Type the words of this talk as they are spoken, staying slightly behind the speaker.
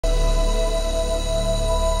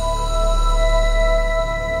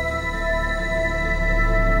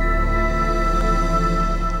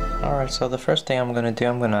Alright, so the first thing I'm gonna do,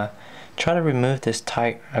 I'm gonna try to remove this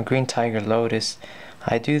green tiger lotus.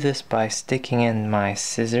 I do this by sticking in my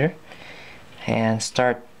scissor and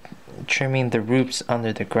start trimming the roots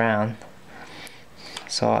under the ground.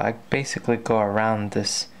 So I basically go around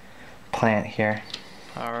this plant here.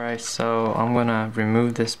 Alright, so I'm gonna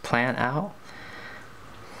remove this plant out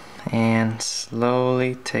and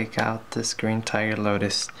slowly take out this green tiger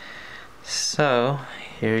lotus. So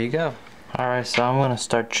here you go. Alright, so I'm gonna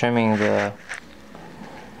start trimming the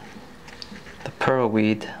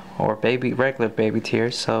pearlweed or regular baby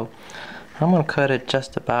tears. So I'm gonna cut it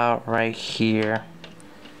just about right here.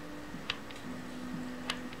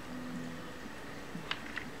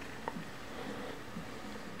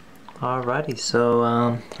 Alrighty, so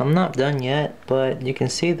I'm not done yet, but you can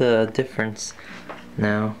see the difference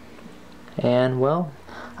now. And well,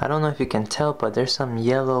 I don't know if you can tell, but there's some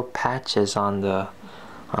yellow patches on the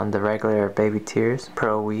regular baby tears,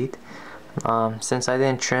 pearlweed. Since I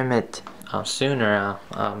didn't trim it sooner,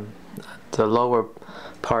 the lower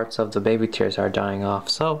parts of the baby tears are dying off.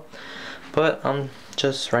 So, but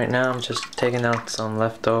right now I'm just taking out some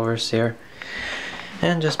leftovers here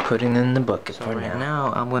and just putting in the bucket. So right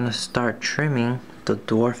now I'm gonna start trimming the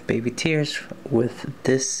dwarf baby tears with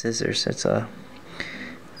this scissors.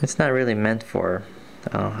 It's not really meant for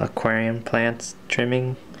aquarium plants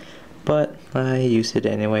trimming, but I use it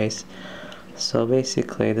anyways. So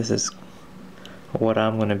basically this is what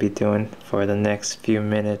I'm gonna be doing for the next few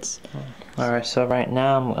minutes. Alright, so right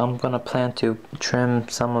now I'm gonna plan to trim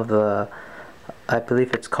some of the, I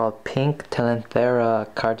believe it's called pink Telenthera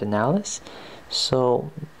cardinalis. So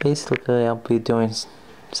basically I'll be doing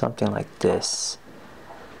something like this.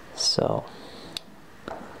 So,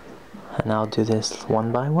 and I'll do this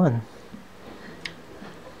one by one.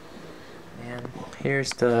 And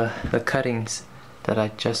here's the cuttings that I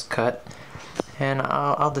just cut, and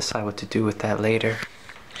I'll decide what to do with that later.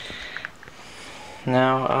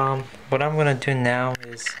 Now what I'm gonna do now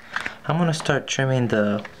is I'm gonna start trimming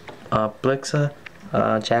the Blixa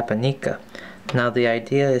japonica. Now the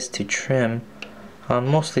idea is to trim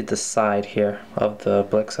mostly the side here of the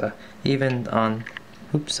Blixa, even on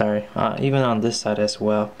even on this side as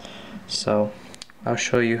well. So I'll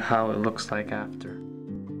show you how it looks like after.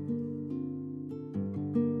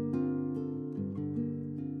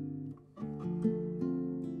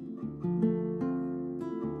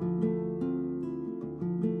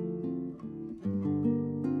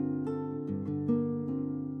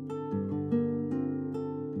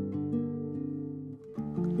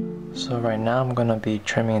 So right now I'm gonna be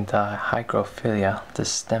trimming the hygrophila,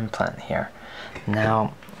 this stem plant here.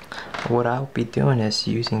 Now what I'll be doing is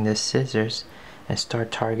using the scissors and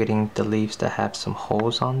start targeting the leaves that have some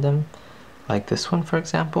holes on them, like this one for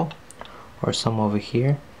example, or some over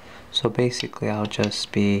here. So basically I'll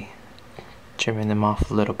just be trimming them off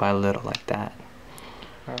little by little like that.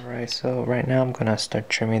 Alright, so right now I'm gonna start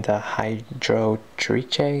trimming the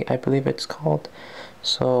hydrotrichae, I believe it's called.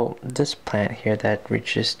 So this plant here that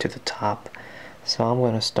reaches to the top. So I'm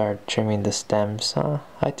gonna start trimming the stems.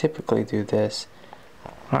 I typically do this.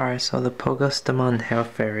 Alright, so the Pogostemon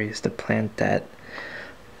hellfairy is the plant that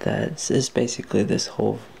is basically this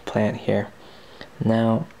whole plant here.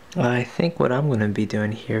 Now I think what I'm gonna be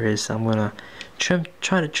doing here is I'm gonna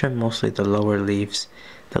try to trim mostly the lower leaves,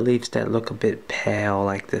 the leaves that look a bit pale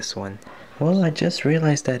like this one. Well, I just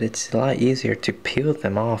realized that it's a lot easier to peel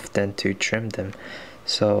them off than to trim them.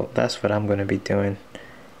 So that's what I'm going to be doing.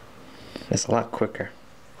 It's a lot quicker.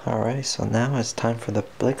 Alright, so now it's time for the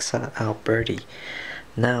Blixa alberti.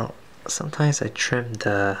 Now, sometimes I trim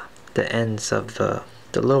the ends of the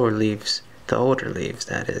lower leaves, the older leaves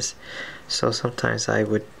that is. So sometimes I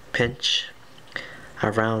would pinch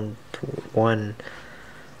around one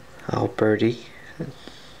alberti,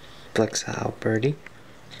 Blixa alberti.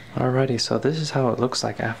 Alrighty, so this is how it looks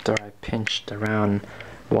like after I pinched around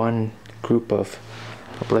one group of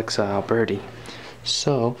Blixa alberti.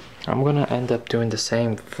 So I'm gonna end up doing the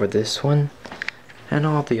same for this one and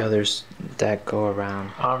all the others that go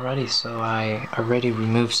around. Alrighty, so I already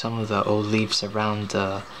removed some of the old leaves around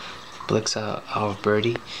the Blixa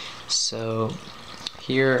alberti. So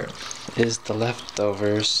here is the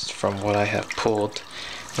leftovers from what I have pulled,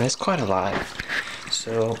 and it's quite a lot.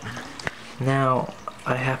 So now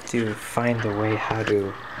I have to find a way how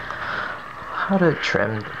to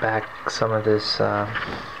trim back some of this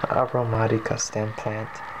aromatica stem plant.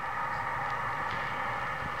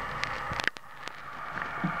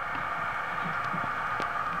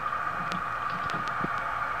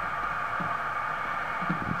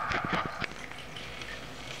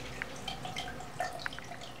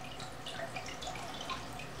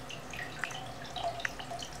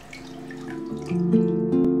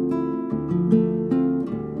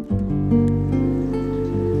 Well,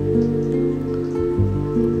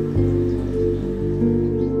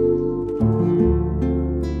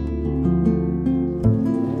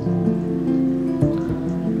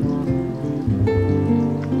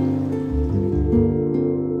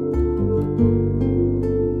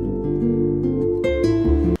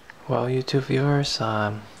 YouTube viewers,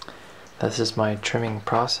 this is my trimming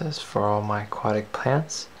process for all my aquatic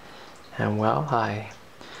plants. And well,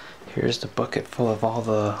 here's the bucket full of all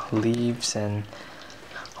the leaves and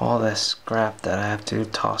all the scrap that I have to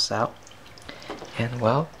toss out. And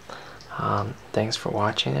well, thanks for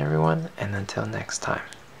watching everyone, and until next time.